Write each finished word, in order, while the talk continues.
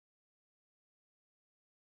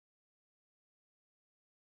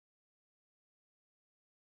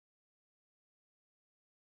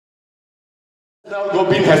Now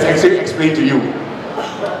Gobin has actually explained to you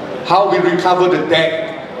how we recover the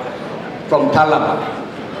debt from Talam.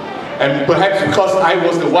 And perhaps because I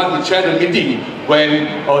was the one who chaired the meeting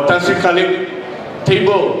when our Tan Sri Khalid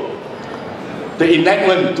tabled the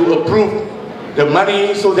enactment to approve the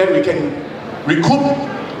money so that we can recover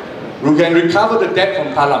the debt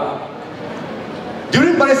from Talam.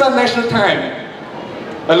 During Barisan National time,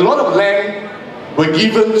 a lot of land were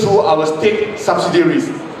given to our state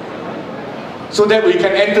subsidiaries so that we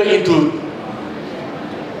can enter into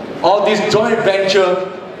all this joint venture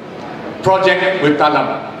project with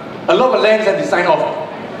Talam. A lot of lands have been signed off.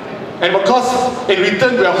 And of course, in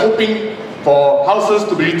return, we are hoping for houses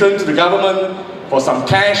to be returned to the government, for some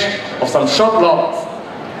cash, or some shop lots.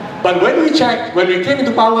 But when we checked, when we came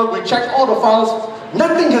into power, we checked all the files,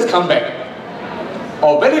 nothing has come back.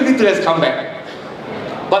 Or very little has come back.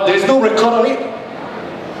 But there is no record of it.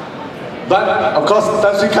 But of course,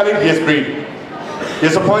 Tan Sri Khalid, he has agreed. He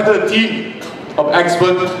has appointed a team of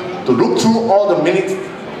experts to look through all the minutes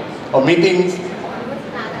of meetings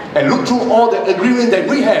and look through all the agreements that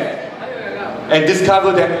we have and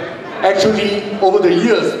discover that actually over the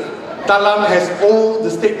years, Talam has owed the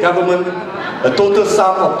state government a total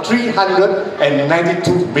sum of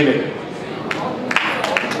 392 million.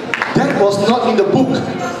 That was not in the book.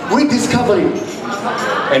 We discovered it.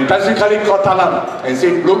 And Tan Sri Khalid called Talam and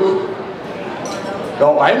said, look,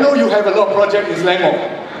 now I know you have a lot of projects in Selangor.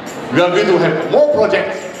 We are going to have more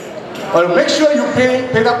projects. But make sure you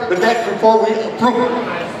pay up the debt before we approve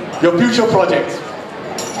your future projects.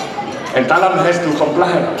 And Talam has to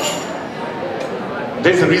comply.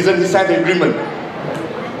 That's the reason he signed the agreement,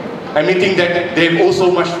 admitting that they owe so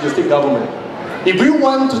much to the state government. If we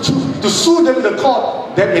want to sue them in the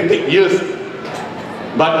court, that may take years.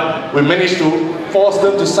 But we managed to force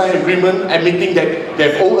them to sign an agreement admitting that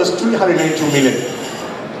they owe us 392 million.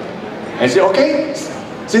 And say, okay,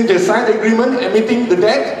 since they signed the agreement admitting the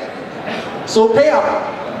debt, so pay up.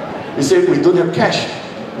 We said, we don't have cash.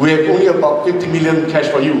 We have only about 50 million cash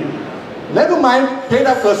for you. Never mind, pay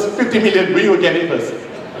up first, 50 million, we will get it first.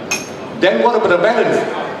 Then what about the balance?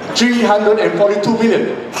 342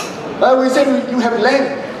 million. Well, we said, you have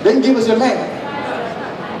land, then give us your land.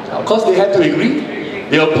 Of course, they had to agree.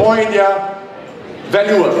 They appoint their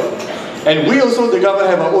valuer. And we also, the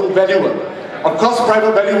government, have our own valuer. Of course,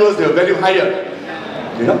 private valuers, they value higher.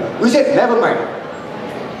 You know? We said, never mind.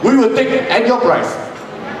 We will take it at your price.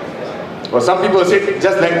 Well, some people said,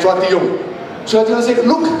 just like Chua Tiyong. Chua Tiyong said,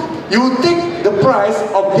 look, you take the price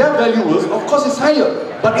of their valuers, of course it's higher,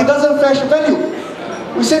 but it doesn't fetch value.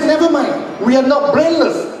 We said, never mind. We are not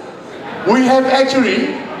brainless. We have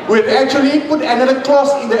actually put another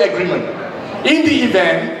clause in the agreement. In the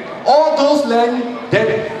event, all those land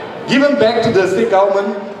that given back to the state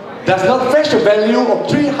government does not fetch a value of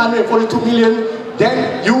 342 million,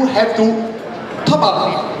 then you have to top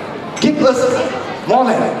up, give us more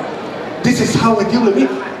land. This is how we deal with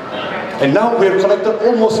it. And now we have collected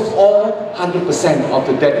almost all 100% of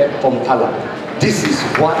the debt from Talam. This is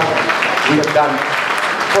what we have done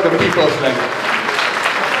for the people's land.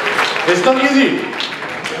 It's not easy.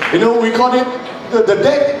 You know, we call it the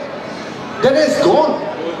debt. That is gone.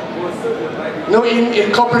 You know,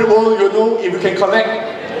 in corporate world, you know, if you can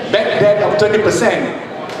collect back debt of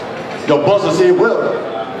 20%, your boss will say, well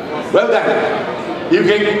done.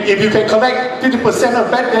 If you can collect 50% of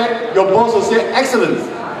bad debt, your boss will say, excellent.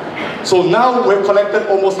 So now we've collected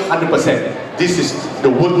almost 100%. This is the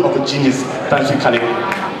work of a genius, Tan Sri Khalid.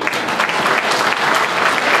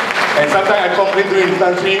 And sometimes I complain to him,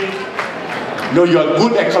 Tan Sri, you know, you are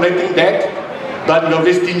good at collecting debt, but you are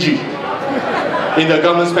very stingy in the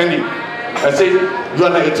government spending. I say, you are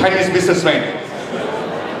like a Chinese businessman.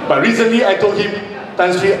 But recently I told him,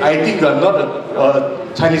 Tan Sri, I think you are not a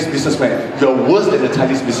Chinese businessman. You are worse than a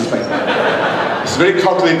Chinese businessman. It's very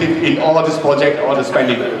calculated in all this project, all the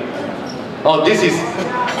spending. Oh, this is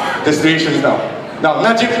the situation now. Now,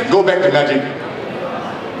 Najib, go back to Najib.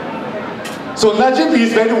 So Najib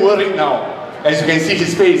is very worried now. As you can see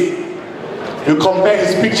his face. You compare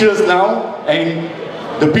his pictures now and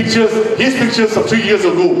the pictures, his pictures of 3 years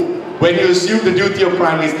ago when he assumed the duty of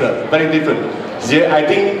Prime Minister. Very different. I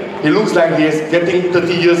think he looks like he is getting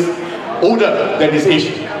 30 years older than his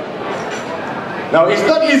age. Now, it's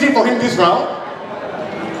not easy for him this round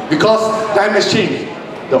because time has changed.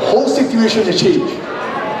 The whole situation has changed.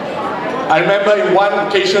 I remember in one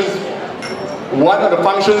occasion, one of the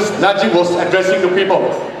functions, Najib was addressing the people.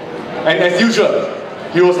 And as usual,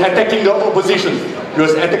 he was attacking the opposition. He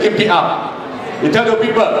was attacking PR. He tell the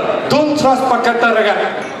people, don't trust Pakatan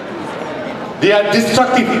Rakyat. They are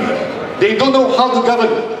destructive. They don't know how to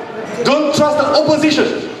govern. Don't trust the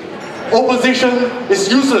opposition. opposition is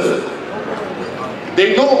useless.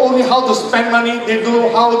 They know only how to spend money, they know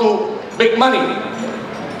how to make money.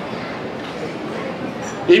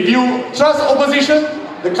 If you trust opposition,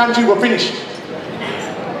 the country will finish.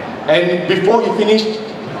 And before he finished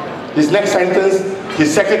his next sentence,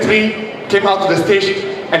 his secretary came out to the stage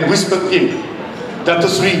and whispered him, Dr.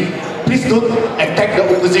 Sri, please don't attack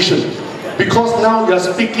the opposition, because now you are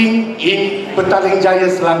speaking in Petaling Jaya,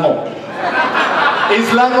 Selangor. In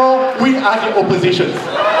Selangor, we are the opposition.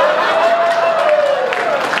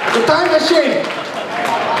 The time has changed.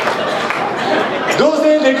 Those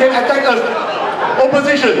days they can attack us.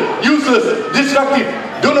 Opposition, useless, destructive,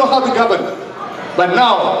 don't know how to govern. But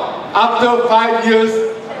now, after 5 years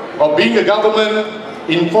of being a government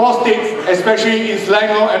in 4 states, especially in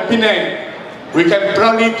Selangor and Penang, we can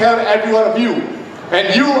proudly tell every one of you,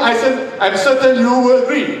 and you, I'm certain you will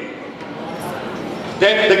agree,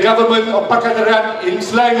 that the government of Pakatan in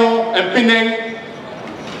Selangor and Penang,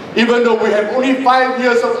 even though we have only 5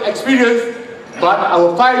 years of experience, but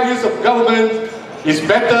our 5 years of government is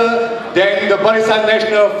better than the Barisan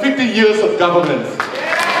Nasional 50 years of government.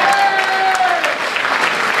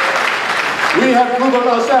 We have proven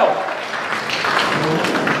ourselves.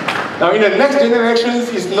 Now in the next generations,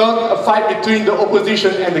 it's not a fight between the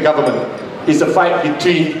opposition and the government. It's a fight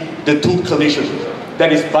between the two coalitions.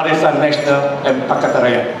 That is Barisan Nasional and Pakatan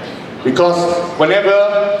Rakyat. Because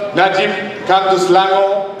whenever Najib comes to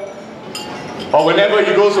Selangor, or whenever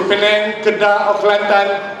he goes to Penang, Kedah or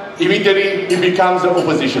Kelantan, immediately he becomes the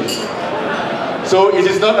opposition. So it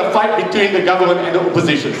is not a fight between the government and the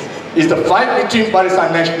opposition. It's the fight between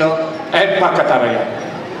Barisan Nasional and Pakatan Rakyat.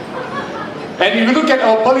 And if you look at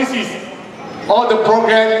our policies, all the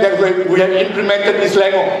programs that we have implemented in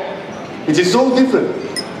Selangor, it is so different.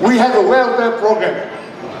 We have a welfare program.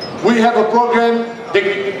 We have a program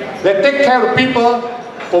that take care of people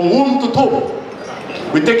from womb to tomb.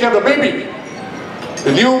 We take care of the baby.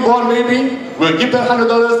 The newborn baby, we'll give them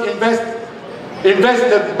 $100, invest in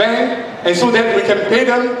the bank, and so that we can pay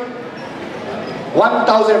them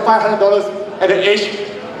 $1,500 at the age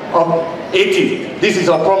of 18. This is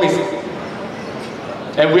our promise.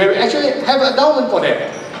 And we actually have an endowment for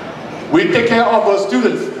that. We take care of our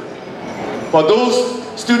students. For those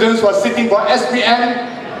students who are sitting for SPM,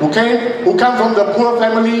 who come from the poor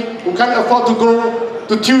family, who can't afford to go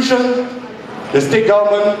to tuition, the state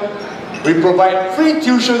government, we provide free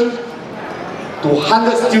tuition to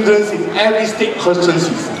 100 students in every state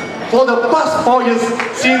constituency. For the past 4 years,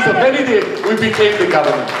 since the very day we became the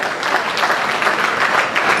government.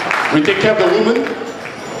 We take care of the women.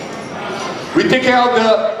 We take care of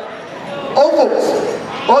the old folks,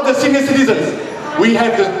 all the senior citizens. We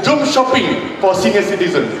have the Zoom shopping for senior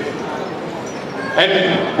citizens.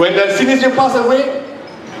 And when the senior citizen passes away,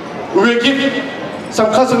 we will give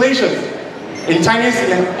some consolation. In Chinese,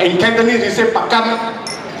 in Cantonese, we say pakam.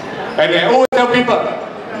 And I always tell people,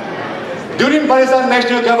 during Barisan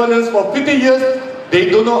National Governance for 50 years, they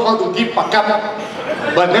don't know how to give pakam.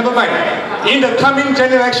 But never mind. In the coming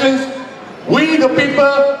generations, we the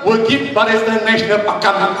people will give Barisan National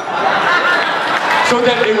pakam, so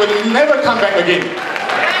that they will never come back again.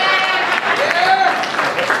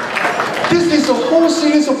 This is a whole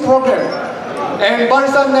series of programs. And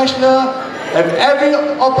Barisan National have every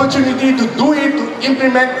opportunity to do it, to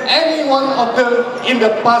implement any one of them in the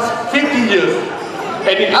past 50 years.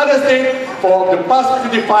 And in other states for the past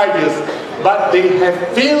 55 years. But they have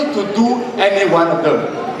failed to do any one of them.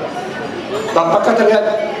 But Pakatan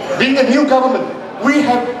Rakyat, being a new government, we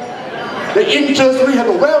have the interest, we have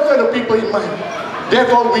the welfare of people in mind.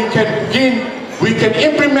 Therefore we can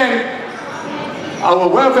implement our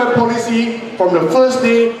welfare policy from the first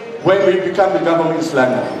day when we become the government in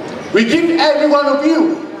Selangor. We give every one of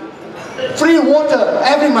you free water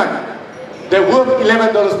every month that worth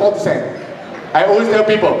 $11.40. I always tell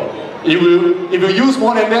people, if you use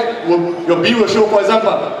more than that, your bill will show, for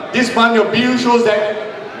example, this month your bill shows that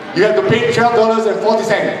you have to pay $12.40.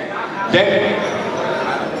 Then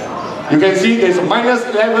you can see there's a minus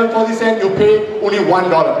 $11.40, you pay only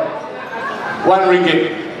 $1,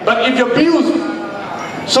 ringgit. But if your bill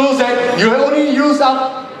shows that you only use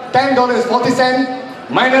up $10.40,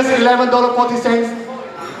 minus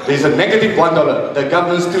 $11.40, there's a negative $1. The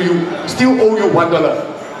government still owe you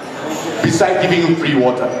 $1, besides giving you free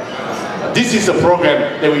water. This is a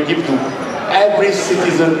program that we give to every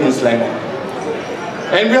citizen in Selangor.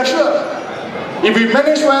 And we are sure, if we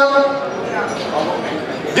manage well,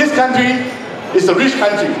 this country is a rich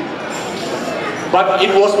country. But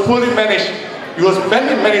it was poorly managed. It was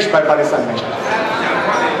badly managed by Barisan Nasional.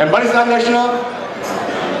 And Barisan Nasional,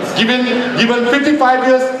 given 55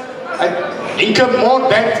 years, incurred more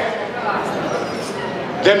debt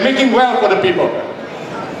They're making wealth for the people.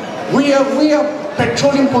 We are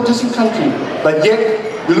petroleum producing country, but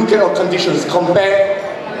yet we look at our conditions compared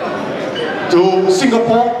to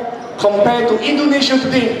Singapore, compared to Indonesia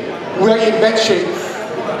today. We are in bad shape.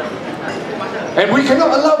 And we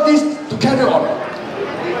cannot allow this to carry on.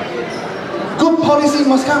 Good policy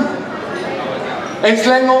must come. And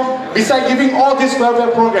Selangor, besides giving all this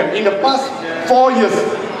welfare program, in the past 4 years,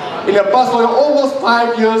 almost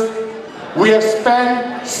 5 years, we have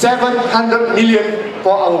spent 700 million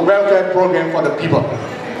for our welfare program for the people.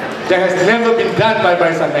 That has never been done by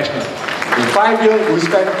Barisan Nasional. In 5 years, we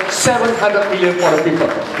spent 700 million for the people,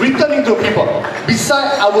 returning to people,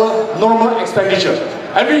 besides our normal expenditure.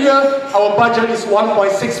 Every year, our budget is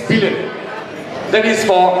 1.6 billion. That is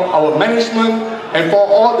for our management and for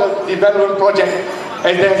all the development projects,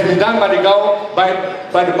 and that has been done by the government,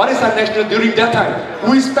 by the Barisan Nasional during that time.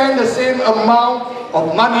 We spend the same amount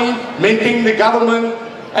of money maintaining the government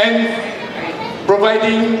and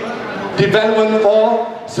providing development for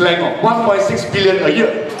Selangor, 1.6 billion a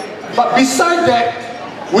year. But besides that,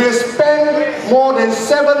 we have spent more than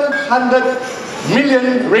 700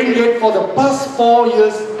 million ringgit for the past 4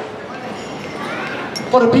 years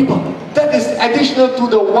for the people. That is additional to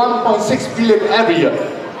the 1.6 billion every year.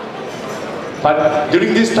 But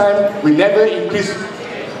during this time, we never increased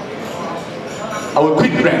our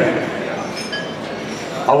quick grant.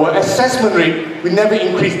 Our assessment rate, we never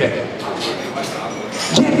increased that.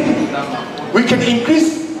 Yet, we can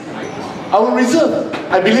increase our reserve.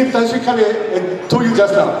 I believe Tan Sri Kali told you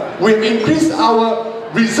just now. We have increased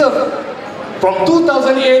our reserve from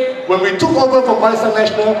 2008, when we took over from Barisan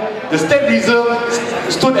Nasional. The state reserve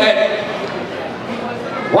stood at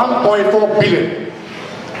 1.4 billion.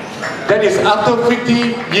 That is after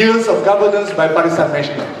 50 years of governance by Barisan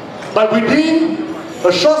Nasional. But within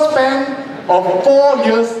a short span of 4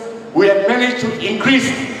 years, we have managed to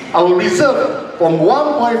increase our reserve from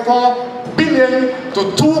 1.4 billion to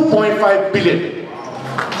 2.5 billion.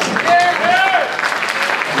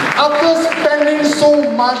 After spending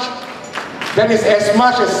so much, that is as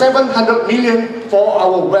much as 700 million for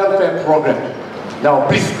our welfare program. Now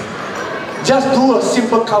please, just do a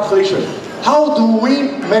simple calculation. How do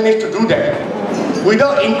we manage to do that?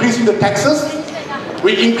 Without increasing the taxes,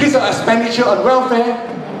 we increase our expenditure on welfare,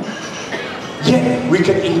 yet we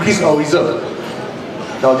can increase our reserve.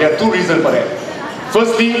 Now there are two reasons for that.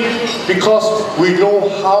 Firstly, because we know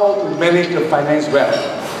how to manage the finance well.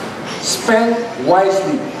 Spend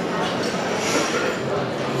wisely.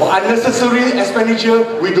 For unnecessary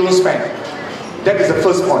expenditure, we don't spend. That is the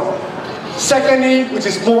first point. Secondly, which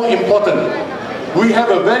is more important, we have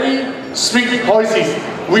a very strict policies.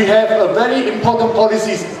 We have a very important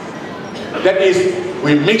policies. That is,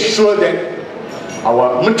 we make sure that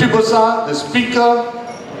our Menteri Besar, the Speaker,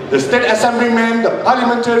 the State Assemblyman, the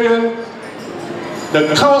Parliamentarian,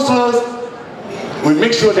 the councillors, we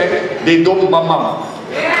make sure that they don't mamam.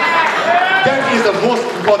 That is the most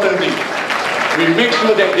important thing. We make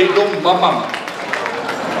sure that they don't mamam.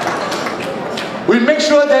 We make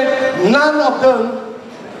sure that none of them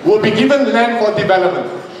will be given land for development.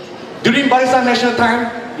 During Barisan Nasional time,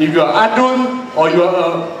 if you are Adun or you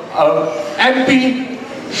are a MP,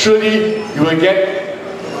 surely you will get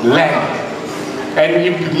land. And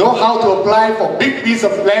if you know how to apply for big piece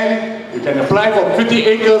of land, you can apply for 50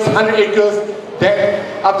 acres, 100 acres, then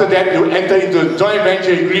after that you enter into a joint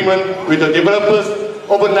venture agreement with the developers.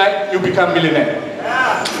 Overnight you become millionaire.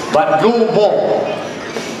 But no more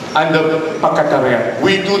under Pakatan.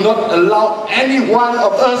 We do not allow any one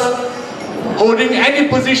of us holding any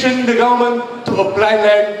position in the government to apply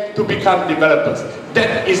land to become developers.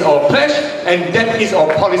 That is our pledge, and that is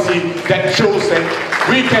our policy that shows that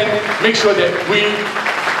we can make sure that we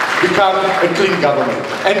become a clean government.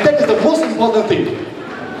 And that is the most important thing.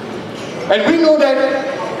 And we know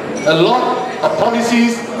that a lot of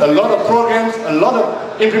policies, a lot of programs, a lot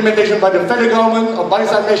of implementation by the federal government or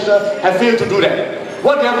Barisan Nasional have failed to do that.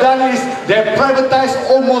 What they have done is they have privatized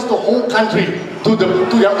almost the whole country to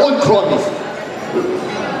their own cronies.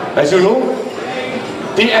 As you know,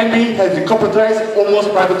 TNB has been corporatized, almost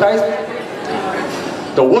privatized.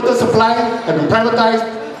 The water supply has been privatized.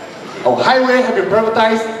 Our highway has been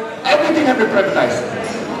privatized. Everything has been privatized.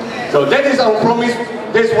 So that is our promise.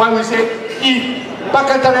 That's why we say, if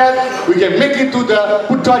Pakatan we can make it to the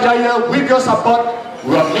Putrajaya with your support,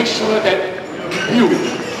 we will make sure that you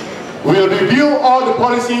will review all the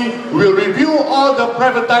policy, we will review all the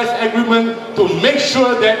privatized agreement to make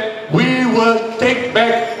sure that we will take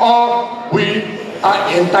back all we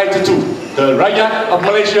are entitled to. The Rakyat of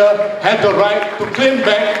Malaysia have the right to claim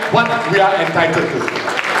back what we are entitled to.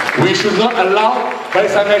 We should not allow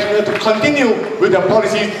Barisan Nasional to continue with the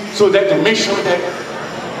policies so that to make sure that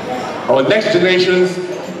our next generations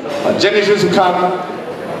to come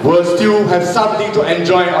will still have something to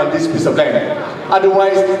enjoy on this piece of land.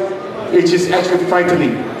 Otherwise, it is actually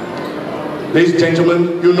frightening. Ladies and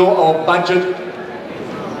gentlemen, you know our budget,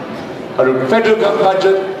 our federal government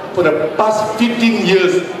budget for the past 15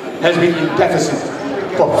 years has been in deficit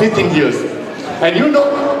for 15 years. And you know,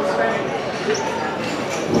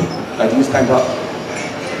 I think it's time up.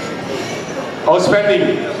 Our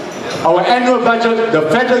spending, our annual budget, the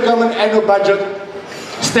federal government annual budget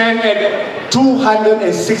stands at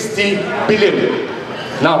 260 billion.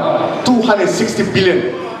 Now, 260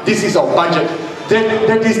 billion, this is our budget.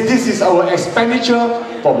 This is our expenditure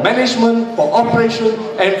for management, for operation,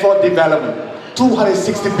 and for development.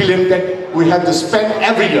 260 billion that we have to spend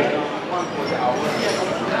every year.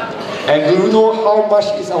 And do you know how much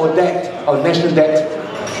is our debt, our national debt?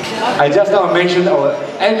 I just now mentioned our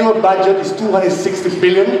annual budget is 260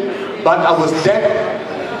 billion, but our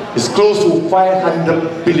debt is close to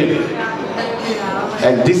 500 billion.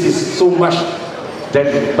 And this is so much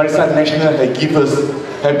that Barisan Nasional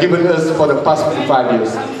have given us for the past 55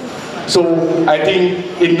 years. So I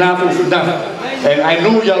think enough is enough. And I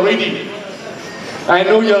know you are ready. I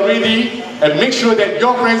know you are ready, and make sure that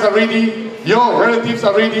your friends are ready, your relatives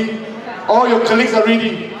are ready, all your colleagues are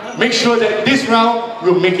ready. Make sure that this round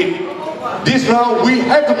will make it. This round we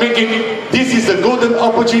have to make it. This is a golden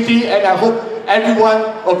opportunity, and I hope every one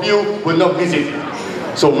of you will not miss it.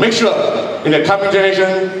 So make sure in the coming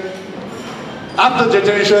generation, after the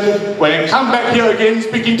generation, when I come back here again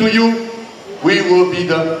speaking to you, we will be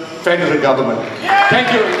the federal government.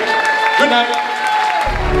 Thank you. Good night.